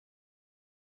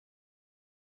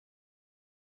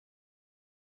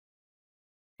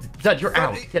Dud, you're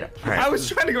out. Get up. All right. I was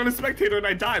trying to go into spectator and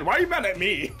I died. Why are you mad at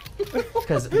me?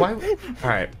 Because why? All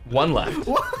right, one left.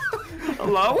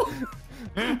 Hello?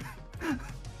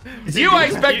 It's you I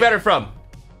expect better from.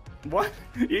 What?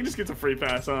 You just get a free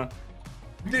pass, huh?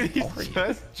 Dude, he's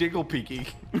just jiggle peeking.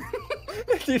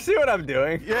 Do you see what I'm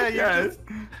doing? Yeah, Yes.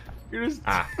 you're just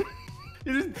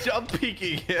you're just jump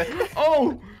peeking.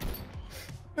 Oh!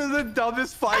 This is the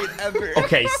dumbest fight ever.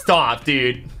 Okay, stop,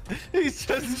 dude. He's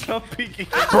just jump peeking.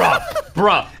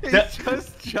 Bruh. He's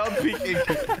just jump peeking.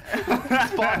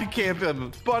 Spawn camp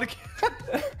him. Spawn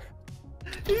camp.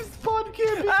 He's spawn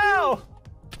camping. Ow!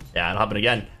 Yeah, it'll happen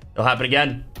again. It'll happen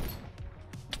again.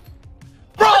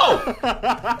 Bro!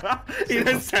 He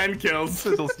has 10 kills.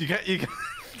 Sigils, you got.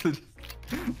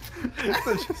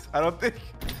 Sigils, I don't think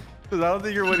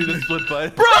you're winning this split,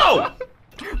 bud. Bro!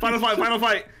 Final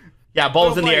fight. Yeah,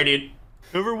 ball's in the air, dude.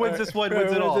 Whoever wins this one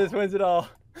wins it all. Wins it all.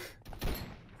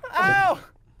 Ow!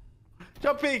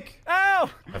 Jump peek. Ow!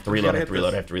 I have to reload, I have to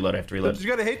reload. You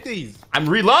gotta hit these. I'm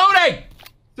reloading!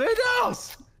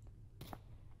 Sigils!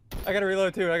 I gotta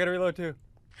reload too.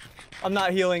 I'm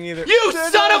not healing either. You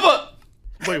son of a...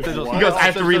 Wait, He what? goes, I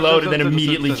have to reload, and then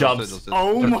immediately jumps.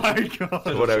 Oh my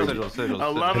god. Whatever. Sigils.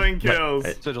 11 kills.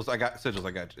 Sigils, I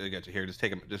got you. Here, just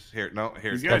take him. Just here. No,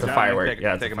 here. He's gonna That's a die. firework.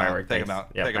 Yeah, it's a Take him firework. out. Take him out.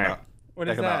 Yeah, Take him out. What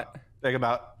Take is him that? out. Take him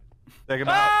out. Take him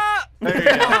out. Ah! There you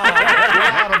go. We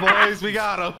got him, boys. We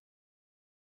got him.